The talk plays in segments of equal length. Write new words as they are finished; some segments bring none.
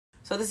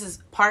So this is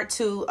part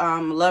 2,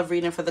 love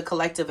reading for the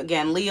collective.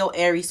 Again, Leo,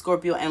 Aries,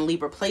 Scorpio, and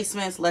Libra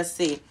placements. Let's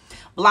see.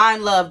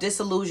 Blind love,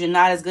 disillusion,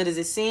 not as good as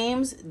it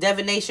seems.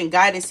 Divination,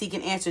 guidance,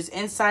 seeking answers,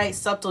 insight,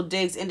 subtle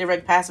digs,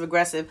 indirect, passive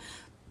aggressive.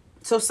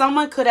 So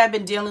someone could have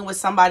been dealing with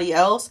somebody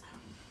else,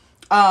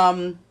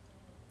 and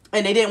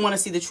they didn't want to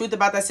see the truth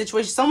about that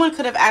situation. Someone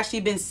could have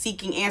actually been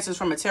seeking answers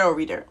from a tarot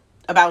reader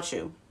about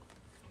you.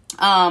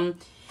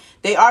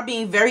 They are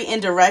being very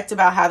indirect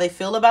about how they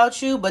feel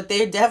about you, but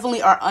they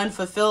definitely are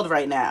unfulfilled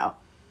right now.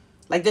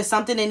 Like there's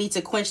something they need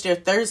to quench their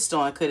thirst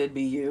on. Could it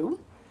be you?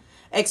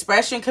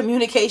 Expression,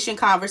 communication,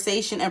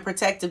 conversation, and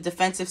protective,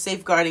 defensive,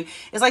 safeguarding.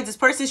 It's like this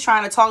person's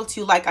trying to talk to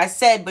you, like I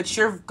said, but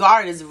your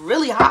guard is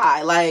really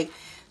high. Like,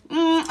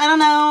 I don't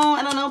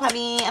know,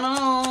 puppy. I don't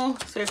know.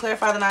 So to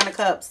clarify the 9 of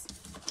Cups.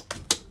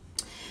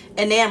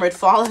 Enamored,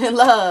 falling in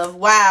love.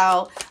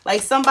 Wow.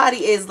 Like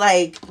somebody is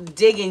like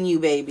digging you,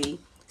 baby.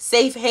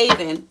 Safe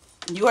haven.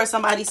 You are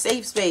somebody's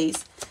safe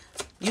space.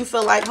 You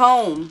feel like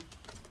home.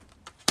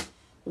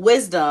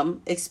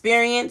 Wisdom,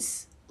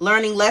 experience,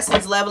 learning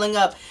lessons, leveling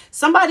up.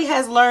 Somebody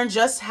has learned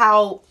just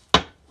how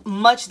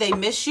much they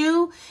miss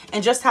you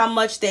and just how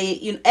much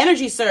they,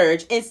 energy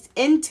surge, it's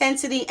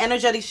intensity,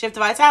 energetic shift,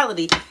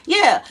 vitality.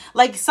 Yeah,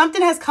 like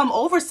something has come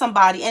over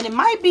somebody, and it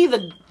might be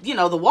the,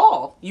 the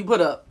wall you put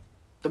up,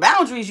 the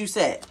boundaries you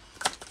set.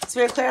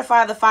 Spirit,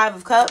 clarify the 5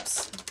 of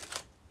Cups.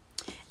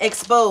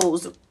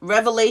 Exposed,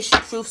 revelation,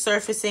 truth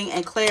surfacing,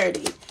 and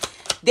clarity.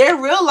 They're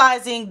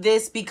realizing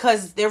this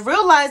because they're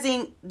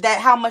realizing that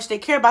how much they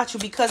care about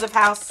you because of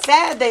how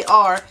sad they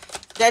are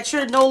that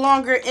you're no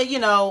longer,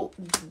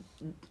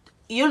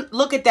 you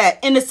look at that,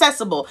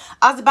 inaccessible.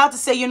 I was about to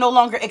say you're no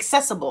longer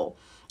accessible,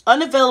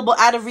 unavailable,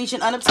 out of reach,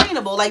 and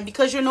unobtainable. Like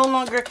because you're no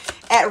longer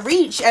at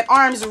reach, at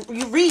arm's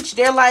you reach,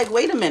 they're like,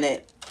 wait a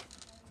minute,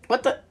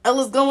 what the hell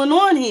is going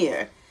on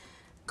here?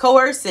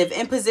 Coercive,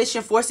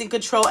 imposition, forcing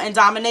control, and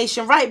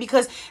domination, right?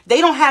 Because they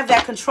don't have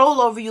that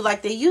control over you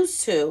like they used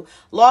to.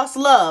 Lost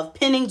love,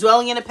 pinning,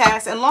 dwelling in the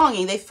past, and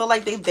longing. They feel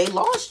like they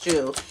lost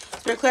you.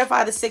 Spirit,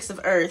 clarify the 6 of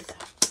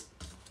Earth.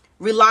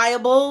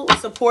 Reliable,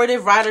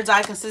 supportive, ride or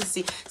die,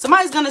 consistency.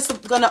 Somebody's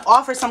gonna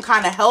offer some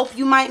kind of help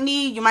you might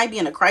need. You might be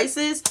in a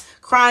crisis,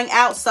 crying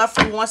out,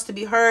 suffering, wants to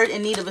be heard,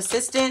 in need of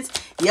assistance.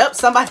 Yep,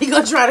 somebody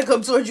gonna try to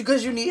come towards you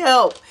because you need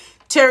help.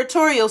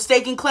 Territorial,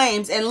 staking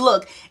claims, and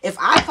look, if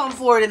I come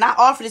forward and I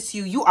offer this to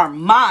you, you are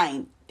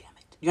mine. Damn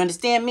it. You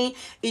understand me?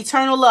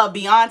 Eternal love,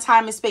 beyond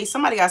time and space.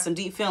 Somebody got some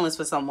deep feelings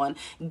for someone.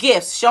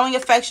 Gifts, showing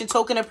affection,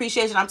 token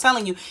appreciation. I'm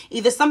telling you,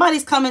 either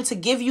somebody's coming to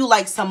give you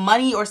like some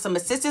money or some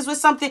assistance with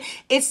something.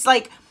 It's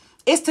like,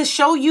 it's to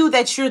show you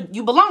that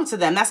you belong to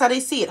them. That's how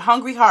they see it.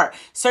 Hungry heart,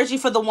 searching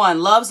for the one,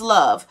 loves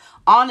love,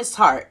 honest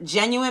heart,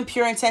 genuine,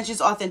 pure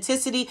intentions,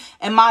 authenticity,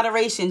 and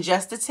moderation,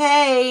 just a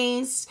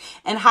taste,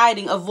 and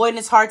hiding,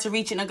 avoidance, hard to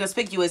reach, and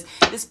inconspicuous.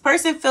 This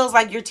person feels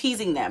like you're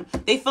teasing them.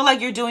 They feel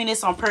like you're doing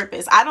this on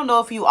purpose. I don't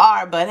know if you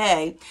are, but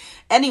hey.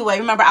 Anyway,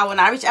 remember, when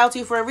I reach out to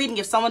you for a reading,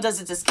 if someone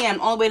does it to scam,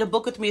 the only way to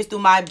book with me is through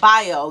my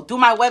bio. Through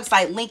my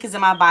website. Link is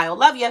in my bio.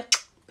 Love you.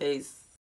 Peace.